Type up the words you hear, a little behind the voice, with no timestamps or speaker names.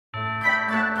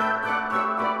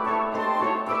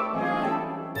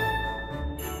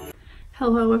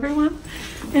Hello everyone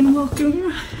and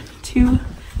welcome to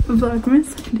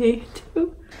Vlogmas day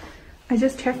 2. I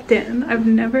just checked in. I've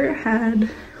never had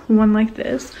one like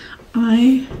this.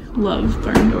 I love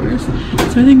barn doors,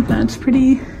 so I think that's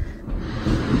pretty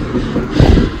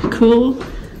cool.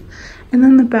 And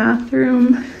then the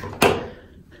bathroom,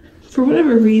 for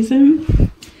whatever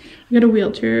reason, I got a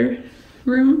wheelchair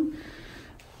room.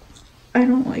 I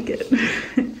don't like it,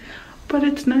 but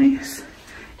it's nice.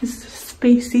 It's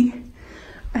spacey.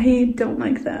 I don't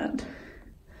like that.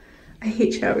 I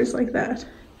hate showers like that.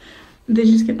 They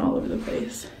just get all over the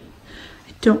place.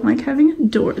 I don't like having a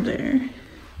door there.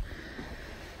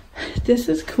 This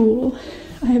is cool.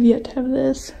 I have yet to have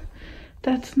this.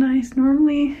 That's nice.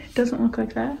 Normally it doesn't look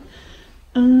like that.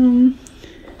 What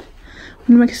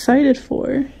I'm excited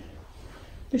for,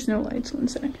 there's no lights, one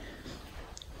sec.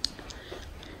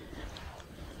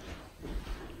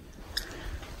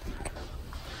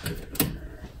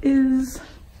 Is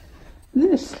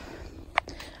this.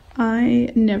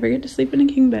 I never get to sleep in a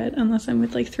king bed unless I'm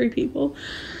with like 3 people.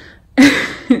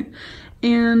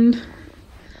 And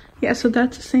yeah, so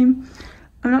that's the same.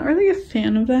 I'm not really a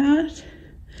fan of that.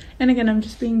 And again, I'm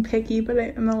just being picky, but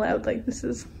I am allowed, like, this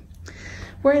is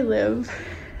where I live.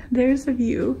 There's a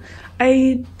view.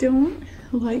 I don't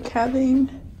like having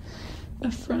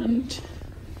a front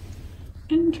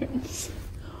entrance.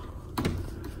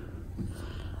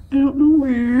 I don't know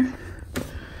where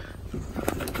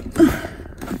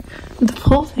the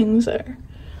pull things are.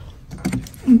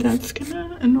 That's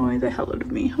gonna annoy the hell out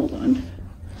of me. Hold on.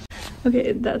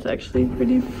 Okay, that's actually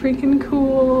pretty freaking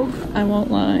cool. I won't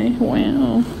lie.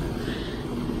 Wow.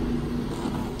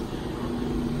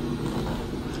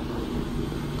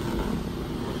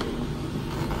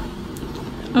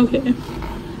 Okay.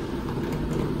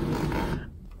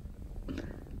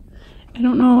 I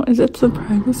don't know. Is it the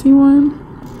privacy one?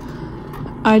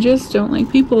 I just don't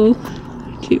like people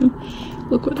to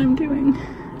look what I'm doing.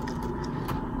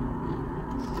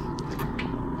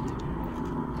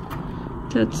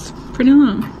 That's pretty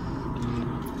long.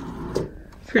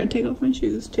 Forgot to take off my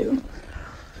shoes too.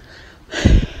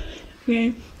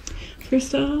 Okay,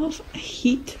 first off,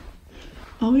 heat.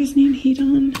 Always need heat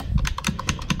on.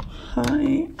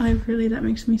 Hi. That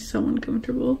makes me so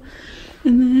uncomfortable.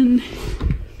 And then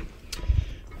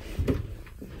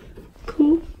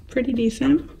cool, pretty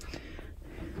decent.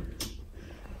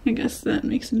 I guess that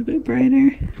makes it a bit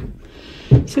brighter.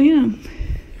 So yeah,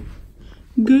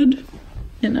 good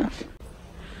enough.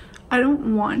 I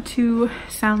don't want to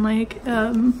sound like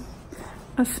a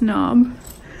snob,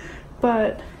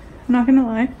 but I'm not gonna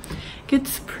lie, it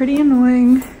gets pretty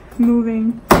annoying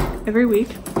moving every week,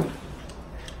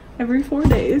 every 4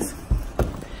 days.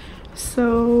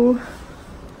 So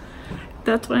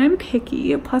that's why I'm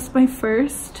picky. Plus my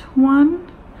first room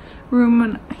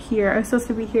here, I was supposed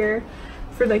to be here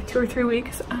for like 2 or 3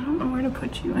 weeks. I don't know where to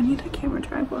put you. I need a camera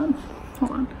tripod.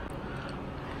 Hold on.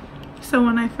 So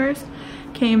when I first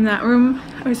came, that room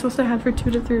I was supposed to have for 2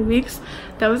 to 3 weeks.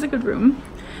 That was a good room.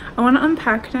 I want to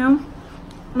unpack now.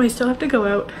 I still have to go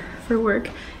out for work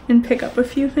and pick up a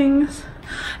few things.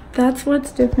 That's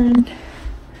what's different.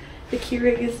 The key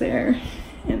rig is there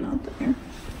and not there.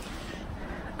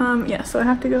 Yeah, so I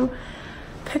have to go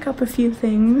pick up a few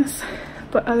things,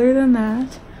 but other than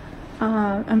that,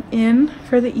 I'm in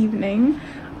for the evening.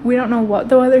 We don't know what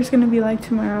the weather's gonna be like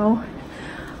tomorrow.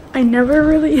 I never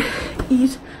really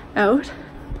eat out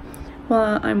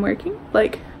while I'm working,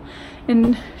 like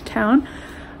in town.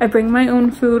 I bring my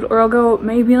own food, or I'll go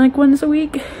maybe like once a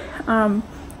week,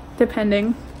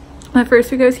 depending. My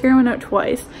first week I was here, I went out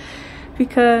twice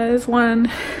because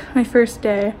 1, my first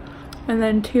day, and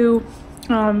then 2,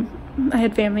 I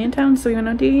had family in town, so we went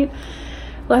out to eat.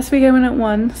 Last week I went out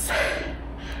once.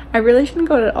 I really shouldn't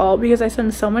go out at all because I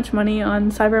spend so much money on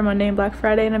Cyber Monday and Black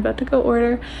Friday, and I'm about to go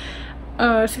order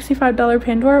a $65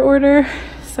 Pandora order.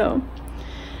 So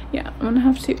yeah, I'm gonna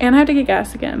have to, and I have to get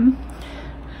gas again.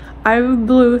 I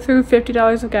blew through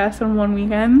 $50 of gas on 1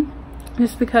 weekend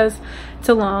just because it's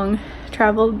a long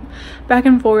travel back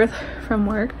and forth from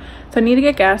work. So I need to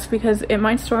get gas because it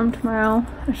might storm tomorrow.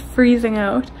 It's freezing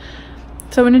out.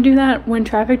 So I'm gonna do that when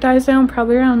traffic dies down,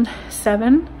 probably around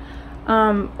 7.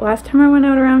 Last time I went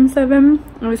out around 7,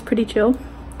 it was pretty chill.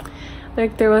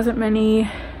 Like, there wasn't many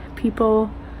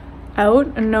people out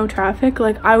and no traffic.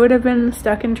 Like, I would have been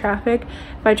stuck in traffic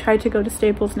if I tried to go to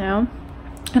Staples now.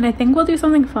 And I think we'll do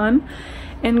something fun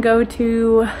and go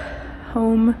to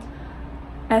Home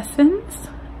Essence,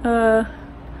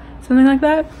 something like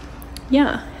that.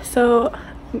 Yeah, so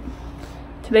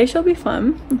today shall be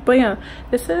fun. But yeah,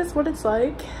 this is what it's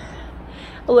like.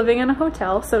 living in a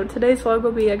hotel. So today's vlog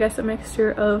will be, I guess, a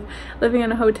mixture of living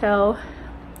in a hotel,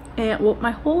 and well,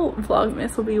 my whole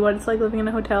Vlogmas will be what it's like living in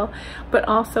a hotel, but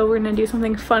also we're gonna do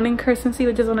something fun and Christmassy,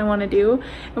 which is what I want to do,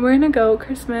 and we're gonna go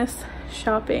Christmas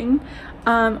shopping.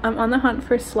 I'm on the hunt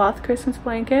for a sloth Christmas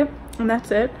blanket, and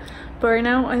that's it. But right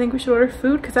now I think we should order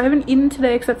food because I haven't eaten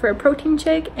today except for a protein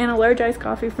shake and a large iced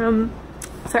coffee from,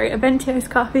 sorry, a venti iced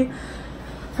coffee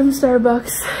from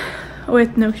Starbucks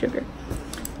with no sugar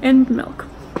and milk,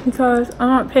 because I'm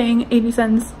not paying 80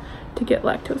 cents to get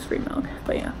lactose-free milk.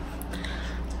 But yeah,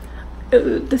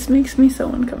 this makes me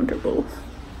so uncomfortable.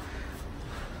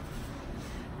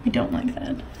 I don't like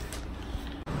that.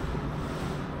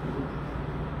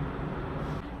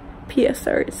 PS,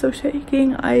 sorry, it's so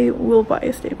shaking. I will buy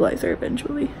a stabilizer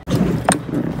eventually.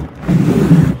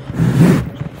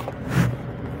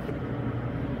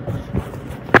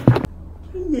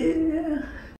 Yeah.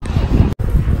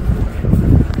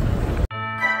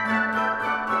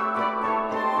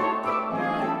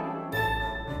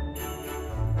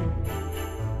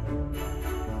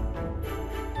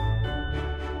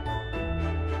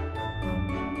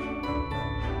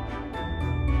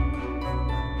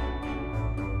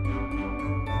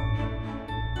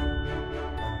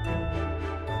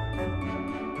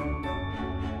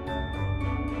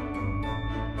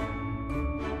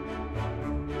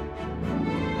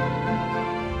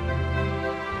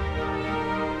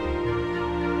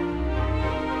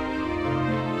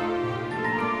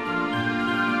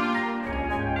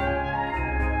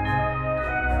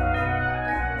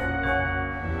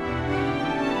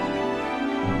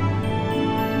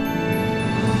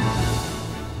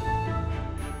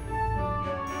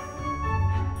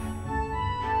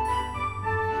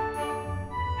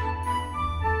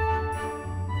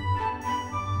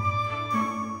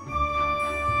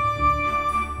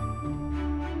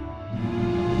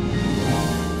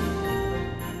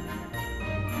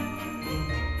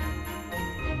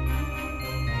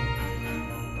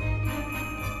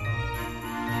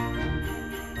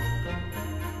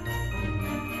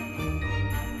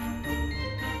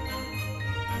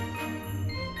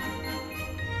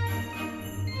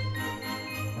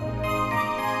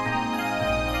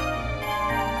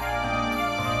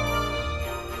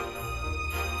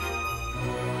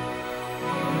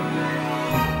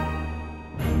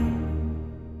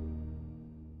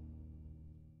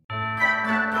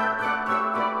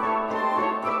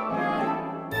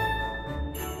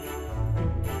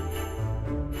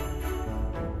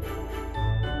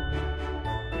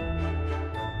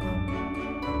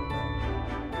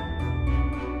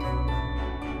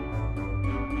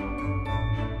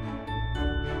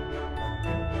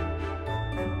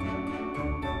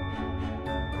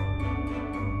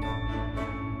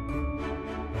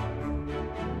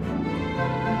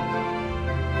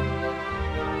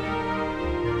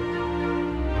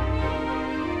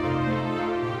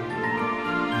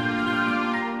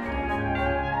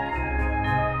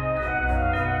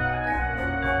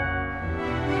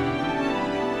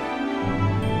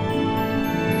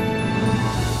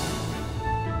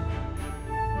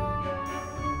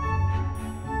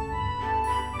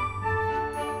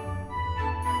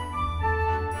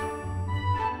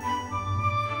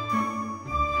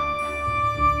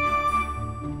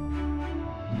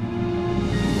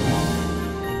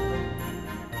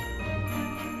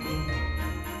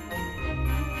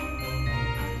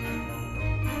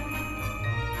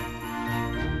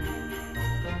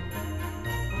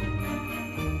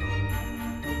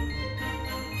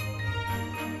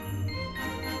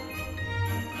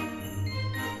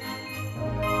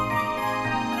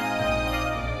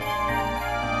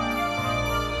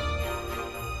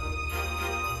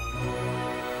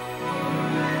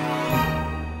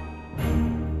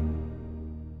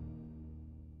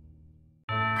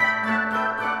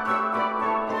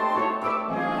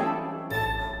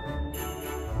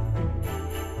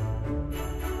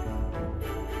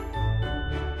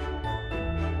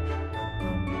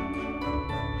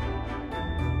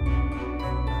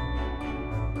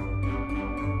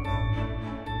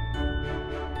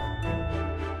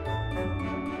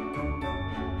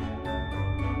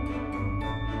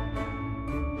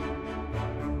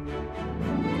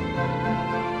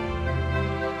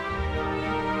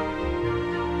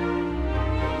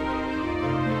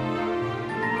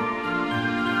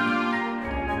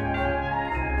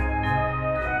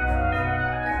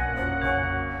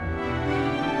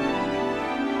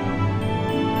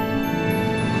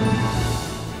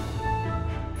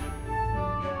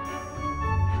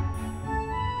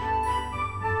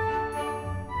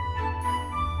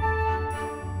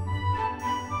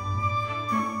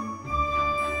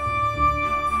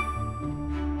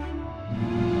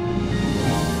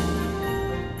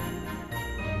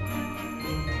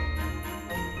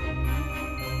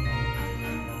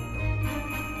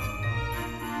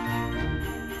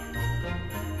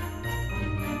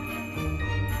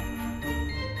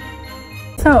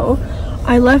 So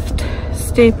I left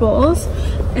Staples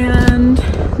and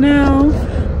now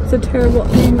it's a terrible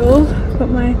angle, but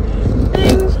my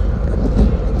thing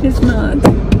is not.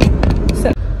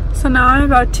 So now I'm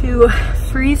about to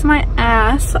freeze my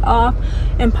ass off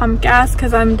and pump gas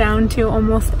because I'm down to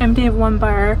almost empty of one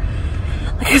bar.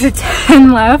 There's a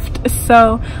 10 left,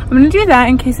 so I'm gonna do that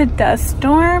in case it does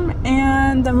storm,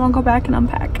 and then we'll go back and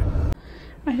unpack.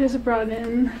 I just brought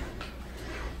in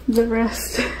the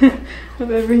rest of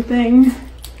everything,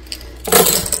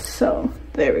 so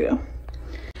there we go.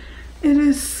 It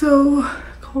is so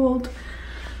cold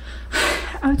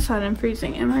outside. I'm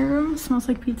freezing, and my room smells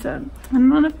like pizza. I'm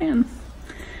not a fan.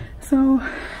 So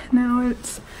now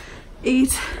it's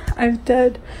 8. I've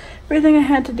done everything I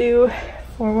had to do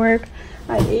for work.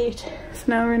 I ate, so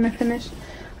now we're gonna finish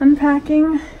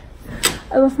unpacking.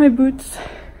 I left my boots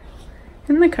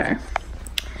in the car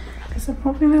because I'm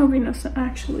hoping there will be no snow.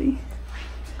 Actually,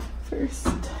 first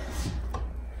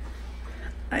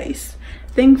ice.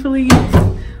 Thankfully,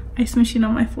 ice machine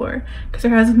on my floor because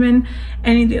there hasn't been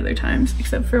any of the other times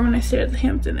except for when I stayed at the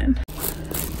Hampton Inn.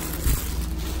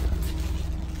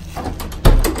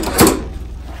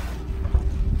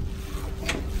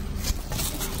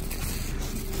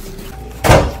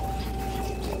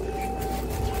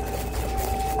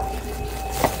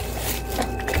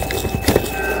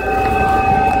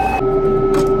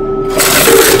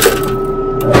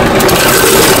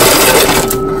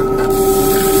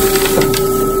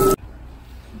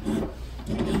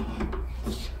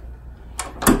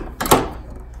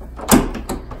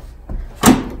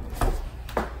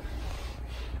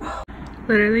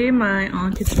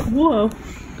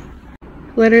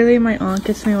 Literally my aunt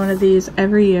gets me one of these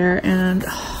every year, and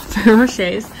Ferrero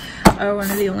Rochers are one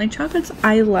of the only chocolates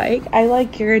I like. I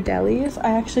like Ghirardelli's.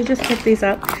 I actually just picked these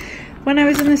up when I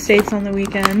was in the States on the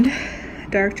weekend.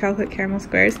 Dark chocolate caramel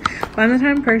squares. But I'm the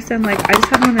type of person, like, I just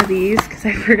had one of these because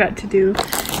I forgot to do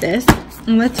this,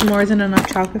 and that's more than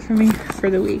enough chocolate for me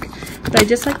for the week. But I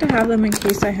just like to have them in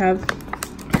case I have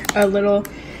a little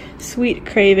sweet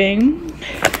craving.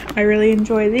 I really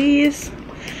enjoy these.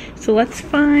 So let's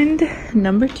find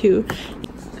number 2.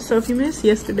 So if you missed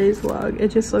yesterday's vlog, it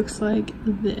just looks like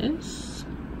this,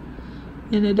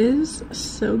 and it is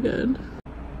so good.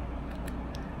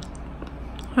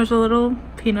 There's a little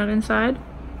peanut inside.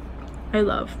 I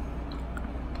love.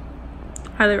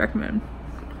 Highly recommend.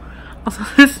 Also,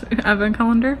 this advent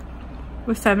calendar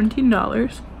was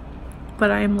 $17, but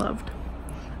I am loved,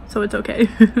 so it's okay.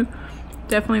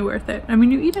 Definitely worth it. I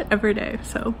mean, you eat it every day,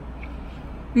 so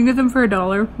you can get them for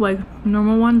 $1 like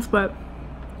normal ones, but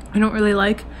I don't really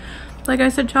like I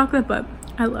said, chocolate, but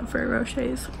I love Ferrero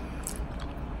Rochers.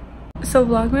 So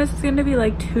Vlogmas is going to be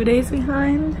like 2 days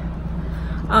behind,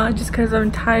 just because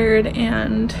I'm tired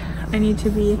and I need to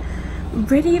be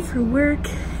ready for work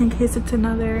in case it's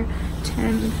another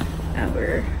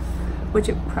 10-hour, which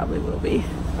it probably will be,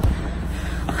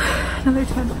 another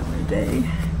 10-hour day.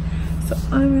 So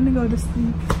I'm gonna go to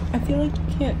sleep. I feel like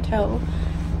you can't tell.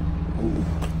 Ooh.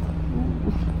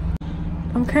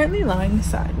 I'm currently lying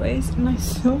sideways, and I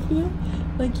still feel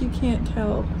like you can't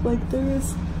tell. Like, there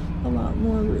is a lot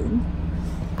more room.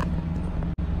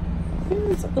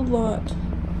 There's a lot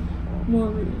more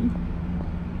room.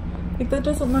 Like, that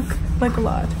doesn't look like a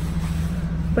lot,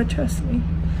 but trust me,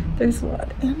 there's a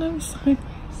lot. And I'm sideways.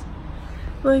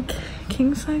 Like,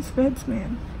 king size beds,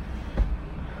 man.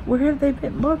 Where have they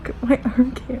been? Look, my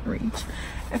arm can't reach.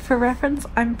 And for reference,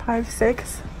 I'm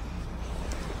 5'6".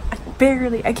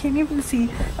 I can't even see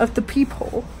out the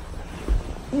peephole.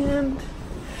 And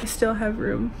I still have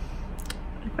room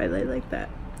if I lay like that.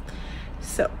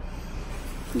 So,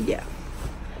 yeah.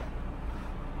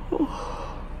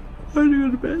 Oh, I'm gonna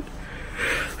go to bed.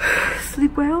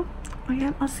 Sleep well.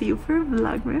 Again, I'll see you for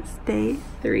Vlogmas Day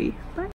 3. Bye.